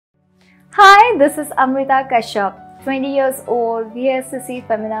Hi, this is Amrita Kashyap, 20 years old, VLCC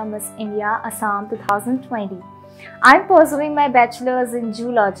Femina Miss India, Assam 2020. I'm pursuing my bachelor's in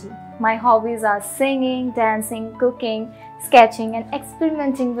zoology. My hobbies are singing, dancing, cooking, sketching and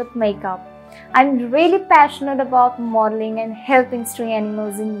experimenting with makeup. I'm really passionate about modeling and helping stray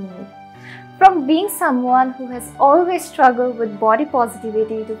animals in need. From being someone who has always struggled with body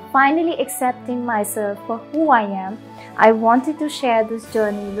positivity to finally accepting myself for who I am, I wanted to share this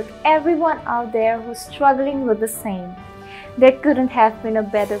journey with everyone out there who's struggling with the same. There couldn't have been a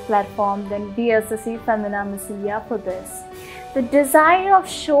better platform than VLCC Femina Miss India for this. The desire of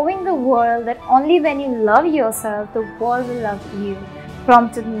showing the world that only when you love yourself, the world will love you,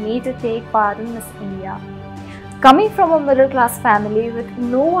 prompted me to take part in Miss India. Coming from a middle-class family with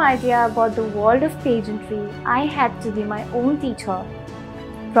no idea about the world of pageantry, I had to be my own teacher.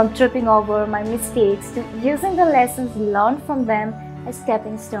 From tripping over my mistakes to using the lessons learned from them as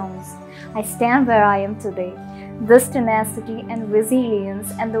stepping stones, I stand where I am today. This tenacity and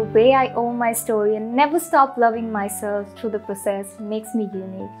resilience and the way I own my story and never stop loving myself through the process makes me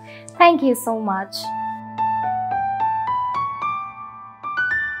unique. Thank you so much.